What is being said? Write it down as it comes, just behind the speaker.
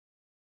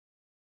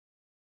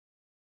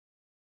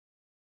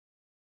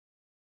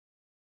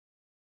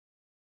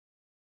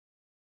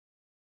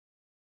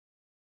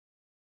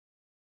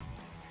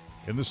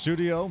In the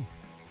studio,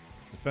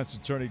 defense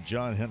attorney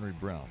John Henry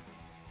Browne.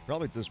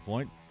 Probably at this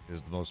point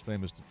is the most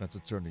famous defense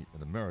attorney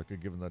in America,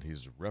 given that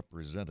he's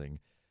representing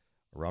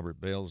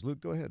Robert Bales.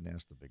 Luke, go ahead and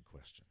ask the big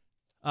question.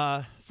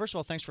 First of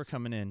all, thanks for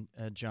coming in,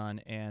 John.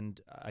 And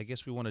I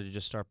guess we wanted to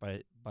just start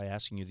by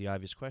asking you the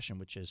obvious question,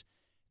 which is,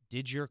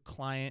 did your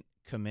client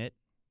commit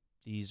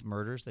these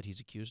murders that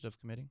he's accused of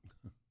committing?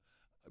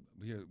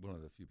 You're one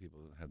of the few people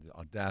who had the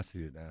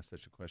audacity to ask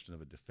such a question of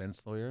a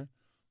defense lawyer.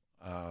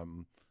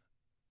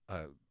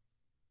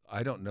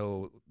 I don't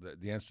know.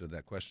 The answer to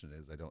that question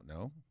is I don't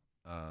know.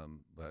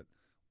 But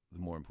the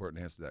more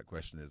important answer to that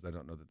question is I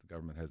don't know that the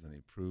government has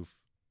any proof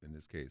in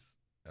this case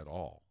at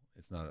all.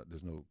 It's not.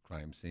 There's no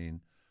crime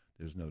scene.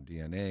 There's no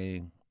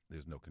DNA.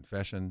 There's no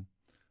confession.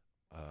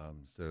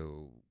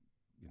 So,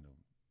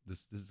 this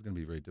is going to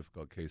be a very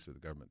difficult case for the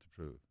government to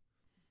prove.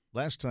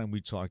 Last time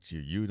we talked to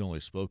you, you'd only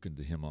spoken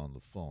to him on the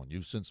phone.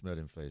 You've since met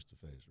him face to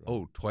face, right?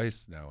 Oh,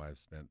 twice now I've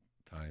spent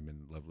time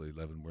in lovely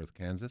Leavenworth,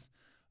 Kansas.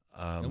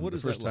 And what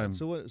is that like?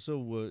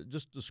 So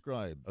just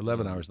describe.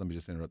 11 hours. Let me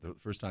just interrupt. The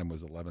first time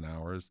was 11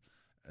 hours,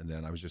 and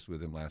then I was just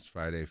with him last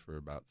Friday for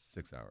about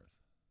 6 hours.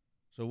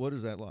 So what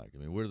is that like? I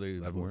mean, where do they?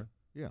 Leavenworth?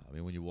 Yeah, I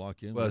mean, when you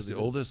walk in. Well, it's the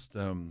oldest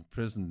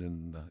prison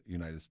in the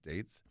United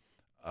States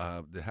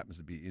that happens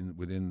to be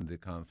within the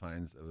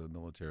confines of a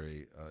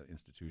military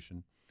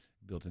institution,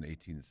 built in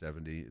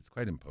 1870. It's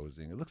quite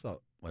imposing. It looks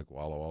like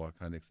Walla Walla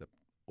kind of, except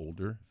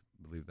older,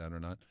 believe that or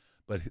not.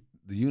 But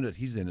the unit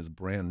he's in is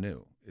brand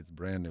new. It's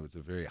brand new. It's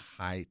a very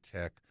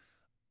high-tech,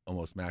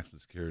 almost maximum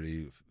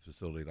security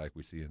facility like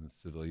we see in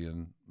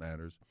civilian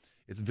matters.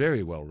 It's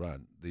very well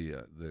run.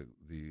 The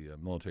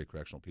military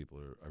correctional people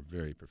are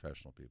very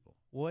professional people.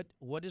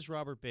 What is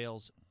Robert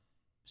Bales'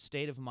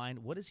 state of mind?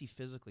 What does he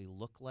physically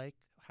look like?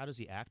 How does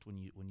he act when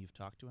you've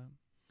talked to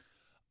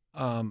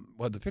him?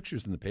 Well, the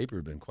pictures in the paper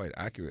have been quite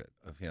accurate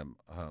of him.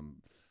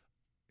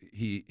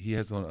 He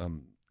has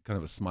kind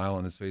of a smile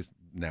on his face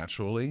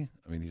naturally.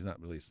 I mean, he's not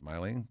really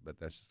smiling, but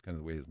that's just kind of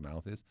the way his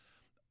mouth is.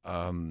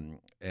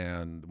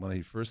 And when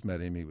I first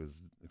met him, he was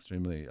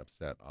extremely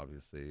upset,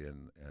 obviously,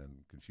 and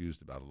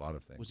confused about a lot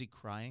of things. Was he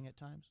crying at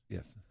times?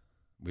 Yes.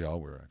 We all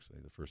were,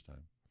 actually, the first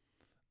time.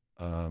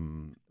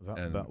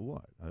 About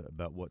what?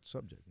 About what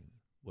subject?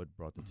 What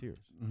brought the tears?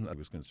 I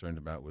was concerned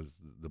about was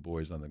the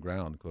boys on the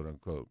ground, quote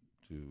unquote.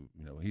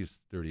 He's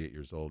 38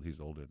 years old. He's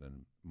older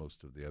than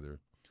most of the other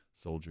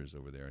soldiers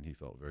over there, and he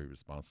felt very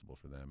responsible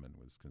for them and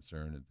was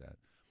concerned that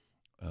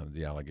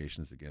the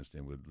allegations against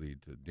him would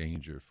lead to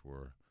danger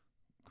for,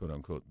 quote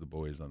unquote, the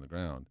boys on the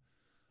ground.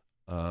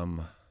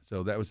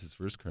 So that was his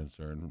first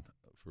concern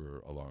for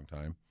a long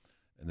time,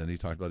 and then he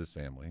talked about his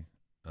family.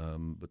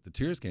 But the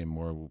tears came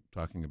more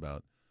talking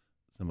about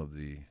some of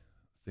the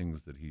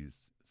things that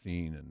he's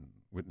seen and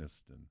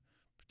witnessed and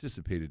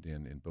participated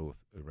in both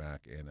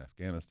Iraq and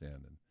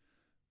Afghanistan, and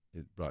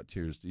it brought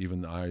tears to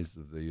even the eyes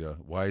of the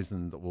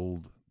wizened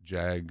old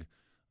JAG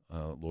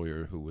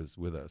lawyer who was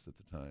with us at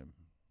the time.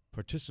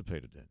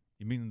 Participated in?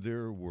 You mean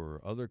there were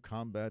other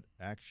combat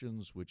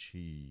actions which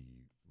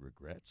he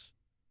regrets?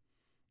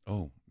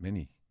 Oh,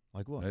 many.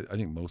 Like what? I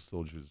think most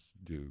soldiers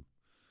do.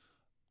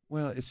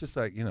 Well, it's just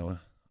like, I mean,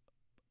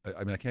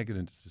 I can't get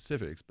into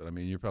specifics, but I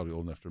mean, you're probably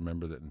old enough to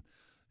remember that,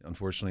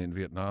 unfortunately, in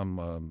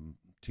Vietnam,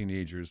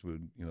 teenagers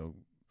would,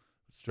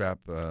 strap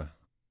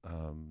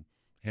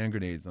hand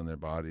grenades on their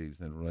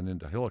bodies and run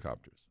into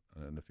helicopters.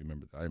 I don't know if you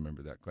remember that. I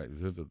remember that quite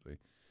vividly.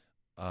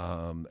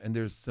 And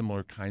there's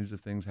similar kinds of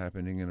things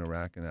happening in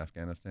Iraq and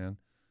Afghanistan.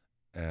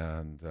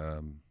 And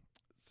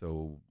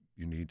so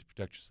you need to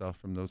protect yourself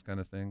from those kind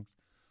of things.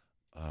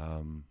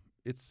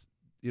 It's,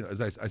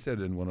 as I said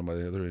in one of my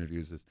other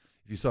interviews, is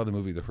if you saw the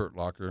movie The Hurt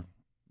Locker,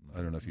 I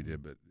don't know if you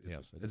did, but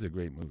it's a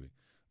great movie.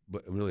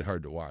 But really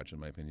hard to watch, in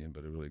my opinion,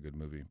 but a really good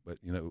movie. But,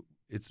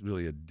 it's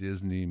really a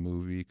Disney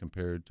movie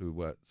compared to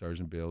what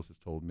Sergeant Bales has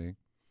told me,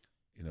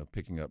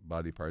 picking up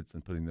body parts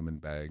and putting them in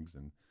bags.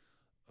 And,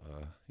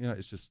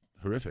 it's just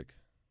horrific.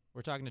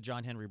 We're talking to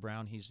John Henry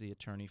Browne. He's the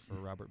attorney for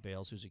Robert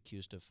Bales, who's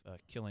accused of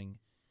killing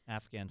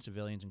Afghan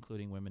civilians,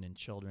 including women and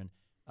children.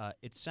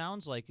 It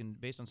sounds like, and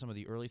based on some of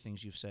the early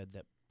things you've said,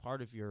 that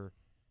part of your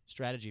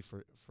strategy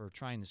for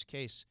trying this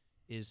case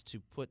is to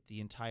put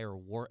the entire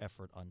war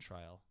effort on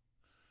trial.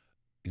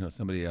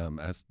 Somebody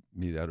asked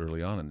me that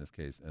early on in this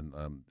case, and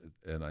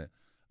I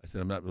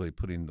said I'm not really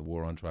putting the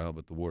war on trial,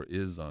 but the war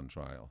is on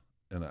trial,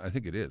 and I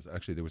think it is.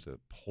 Actually, there was a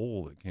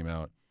poll that came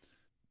out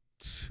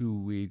 2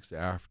 weeks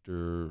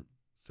after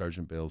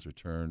Sergeant Bales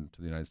returned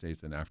to the United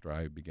States and after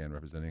I began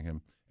representing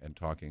him and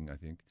talking, I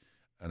think,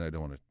 and I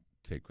don't want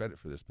to take credit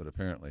for this, but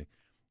apparently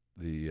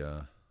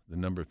the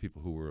number of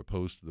people who were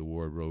opposed to the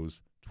war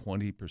rose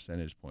 20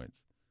 percentage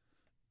points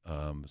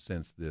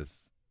since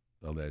this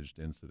alleged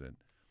incident.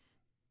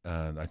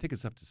 And I think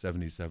it's up to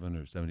 77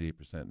 or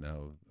 78%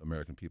 now.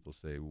 American people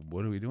say,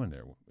 "What are we doing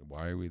there?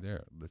 Why are we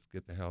there? Let's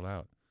get the hell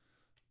out."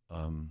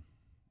 And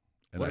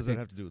what does that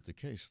have to do with the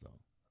case,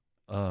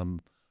 though?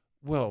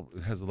 Well,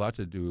 it has a lot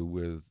to do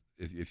with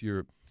if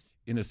you're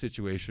in a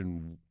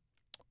situation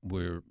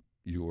where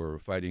you're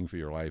fighting for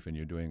your life and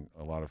you're doing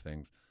a lot of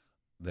things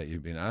that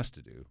you've been asked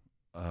to do,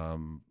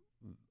 that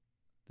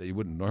you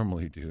wouldn't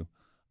normally do.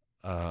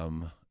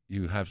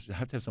 You have to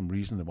have some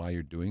reason why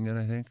you're doing it,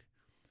 I think.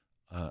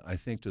 I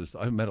think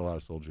I've met a lot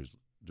of soldiers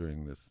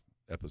during this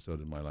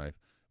episode in my life,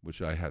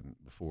 which I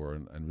hadn't before,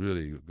 and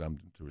really come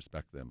to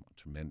respect them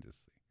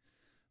tremendously.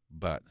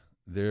 But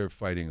they're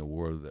fighting a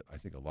war that I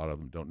think a lot of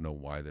them don't know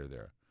why they're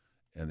there,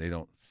 and they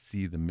don't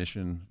see the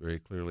mission very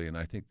clearly, and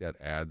I think that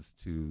adds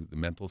to the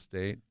mental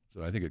state.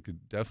 So I think it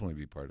could definitely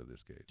be part of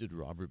this case. Did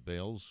Robert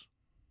Bales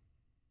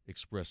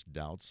express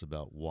doubts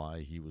about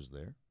why he was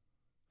there?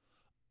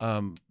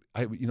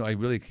 I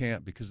really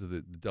can't, because of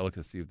the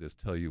delicacy of this,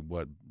 tell you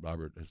what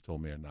Robert has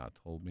told me or not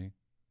told me,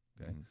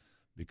 okay? Mm-hmm.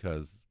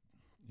 Because,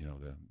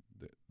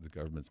 the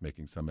government's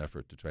making some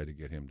effort to try to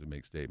get him to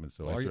make statements.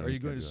 So are you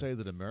going to say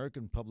that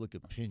American public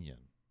opinion,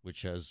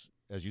 which has,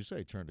 as you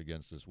say, turned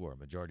against this war,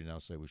 majority now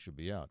say we should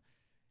be out,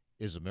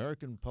 is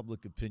American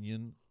public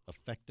opinion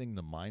affecting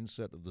the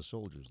mindset of the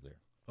soldiers there?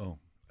 Oh,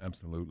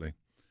 absolutely.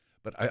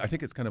 But I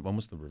think it's kind of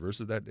almost the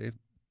reverse of that, Dave.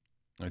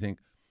 I think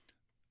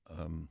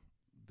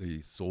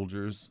the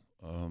soldiers'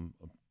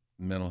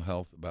 mental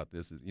health about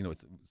this is,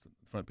 it's the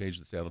front page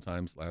of the Seattle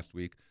Times last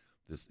week,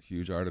 this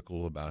huge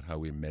article about how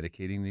we're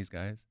medicating these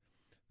guys,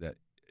 that,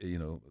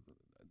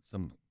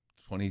 some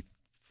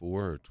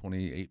 24 or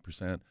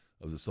 28%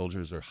 of the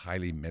soldiers are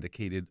highly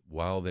medicated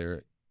while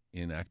they're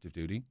in active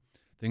duty,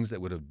 things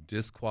that would have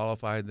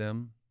disqualified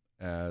them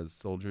as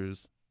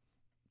soldiers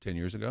 10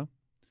 years ago.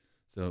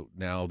 So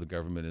now the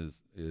government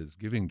is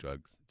giving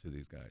drugs to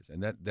these guys,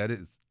 and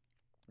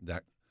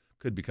that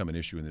could become an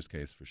issue in this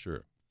case for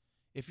sure.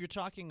 If you're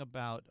talking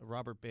about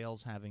Robert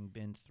Bales having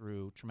been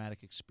through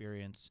traumatic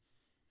experience,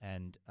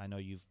 and I know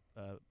you've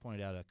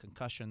pointed out a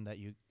concussion that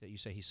you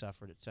say he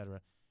suffered, et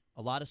cetera,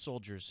 a lot of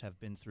soldiers have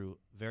been through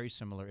very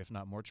similar, if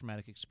not more,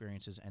 traumatic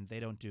experiences, and they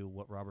don't do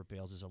what Robert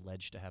Bales is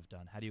alleged to have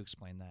done. How do you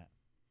explain that?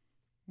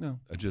 No,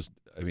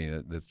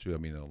 that's true.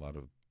 A lot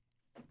of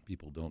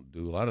people don't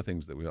do a lot of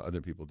things that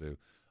other people do.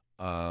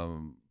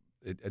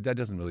 That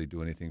doesn't really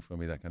do anything for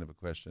me, that kind of a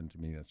question. To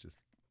me, that's just,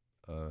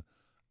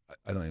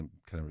 I don't even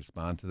kind of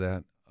respond to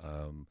that.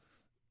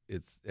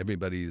 It's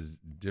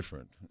everybody's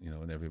different,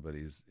 and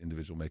everybody's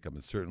individual makeup,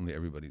 and certainly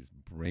everybody's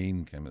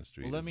brain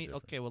chemistry is different.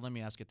 Okay, well, let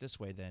me ask it this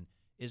way then.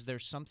 Is there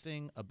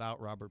something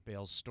about Robert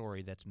Bales'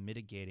 story that's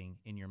mitigating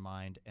in your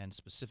mind and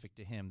specific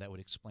to him that would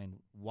explain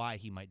why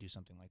he might do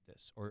something like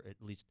this, or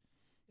at least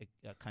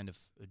kind of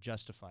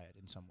justify it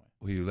in some way?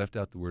 Well, you left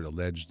out the word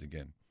alleged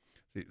again.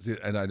 See,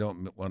 and I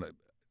don't want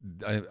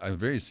to. I'm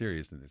very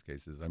serious in these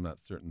cases. I'm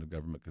not certain the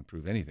government can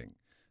prove anything,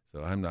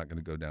 so I'm not going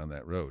to go down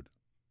that road.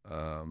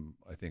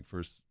 I think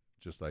first,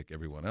 just like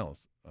everyone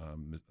else,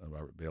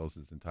 Robert Bales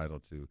is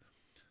entitled to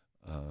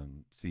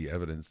see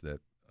evidence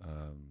that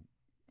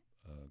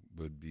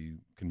would be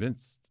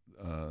convinced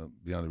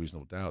beyond a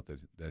reasonable doubt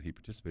that he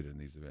participated in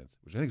these events,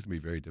 which I think is going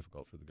to be very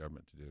difficult for the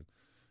government to do.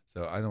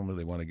 So I don't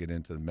really want to get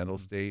into the mental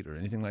state or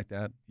anything like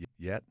that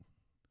yet.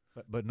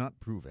 But not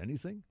prove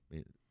anything?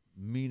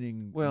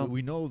 Meaning, well,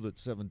 we know that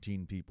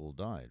 17 people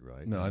died,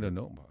 right? No, I don't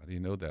know. How do you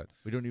know that?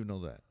 We don't even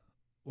know that.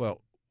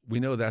 Well, we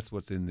know that's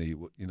what's in the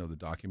the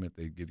document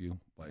they give you,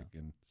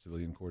 in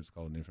civilian courts,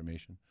 called an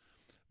information,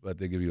 but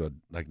they give you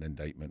an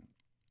indictment,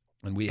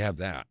 and we have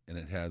that, and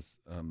it has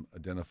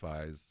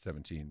identifies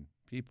 17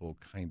 people,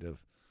 kind of,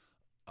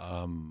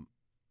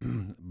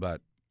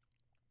 but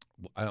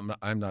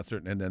I'm not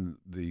certain. And then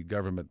the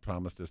government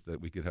promised us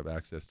that we could have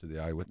access to the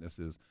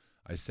eyewitnesses.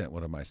 I sent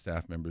one of my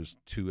staff members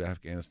to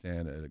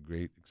Afghanistan at a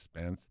great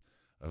expense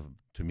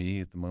to me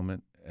at the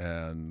moment,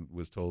 and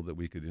was told that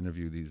we could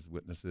interview these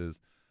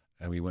witnesses.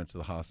 And we went to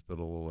the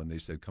hospital, and they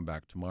said, come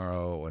back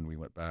tomorrow. And we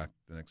went back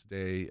the next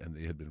day, and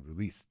they had been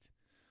released.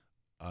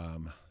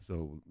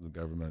 So the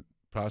government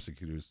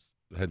prosecutors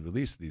had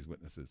released these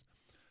witnesses.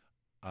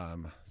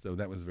 So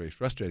that was very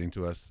frustrating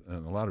to us,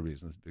 and a lot of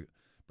reasons.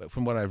 But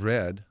from what I've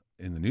read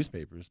in the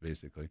newspapers,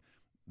 basically,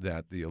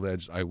 that the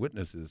alleged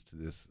eyewitnesses to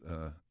this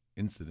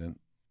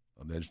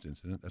alleged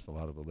incident, that's a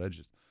lot of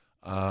alleges,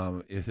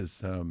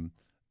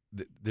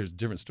 there's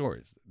different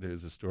stories.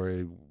 There's a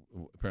story,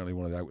 apparently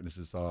one of the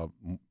eyewitnesses saw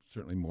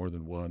certainly more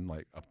than one,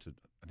 like up to,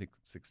 I think,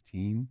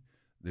 16.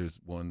 There's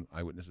one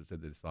eyewitness that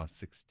said they saw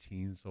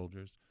 16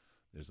 soldiers.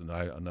 There's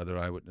another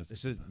eyewitness.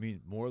 Does it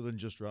mean more than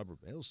just Robert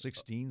Bales?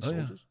 16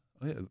 soldiers?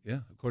 Yeah.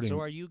 According. So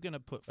are you going to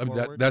put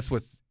forward? That's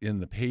what's in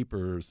the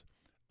papers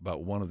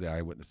about one of the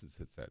eyewitnesses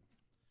had said.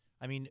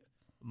 I mean,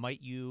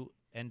 might you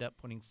end up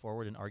putting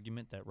forward an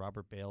argument that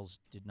Robert Bales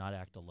did not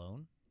act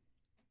alone?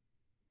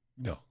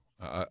 No.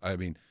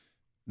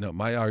 No,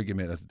 my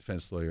argument as a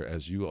defense lawyer,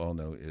 as you all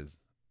know, is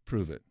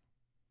prove it.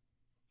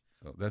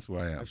 So that's where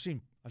I am. I've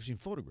seen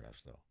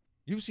photographs, though.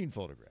 You've seen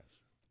photographs.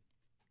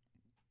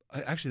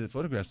 Actually, the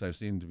photographs I've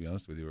seen, to be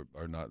honest with you,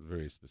 are not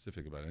very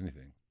specific about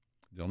anything.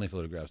 The only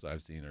photographs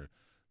I've seen are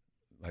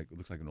it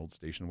looks like an old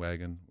station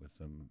wagon with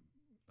some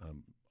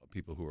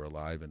people who are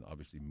alive and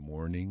obviously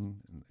mourning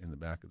in the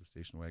back of the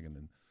station wagon,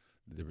 and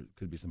there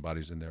could be some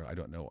bodies in there. I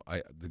don't know.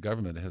 The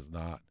government has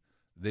not.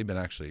 They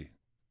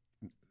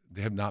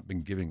have not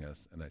been giving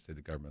us, and I say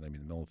the government, I mean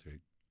the military,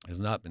 has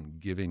not been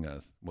giving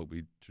us what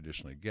we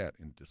traditionally get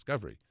in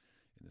discovery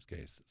in this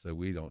case. So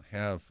we don't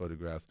have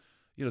photographs.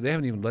 You know, they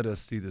haven't even let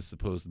us see the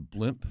supposed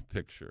blimp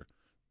picture.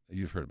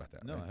 You've heard about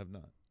that, No, right? I have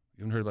not.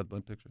 You haven't heard about the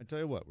blimp picture? I tell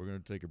you what, we're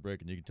going to take a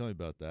break, and you can tell me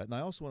about that. And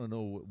I also want to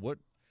know what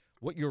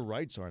your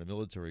rights are in a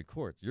military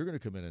court. You're going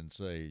to come in and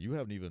say you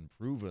haven't even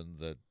proven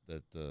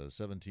that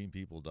 17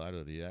 people died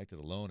or that he acted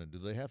alone. And do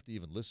they have to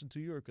even listen to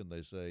you, or can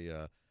they say,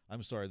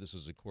 I'm sorry, this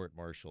is a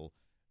court-martial,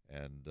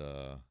 and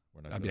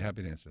we're not I'd be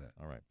happy to answer that.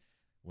 All right.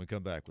 When we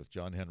come back with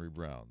John Henry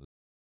Browne.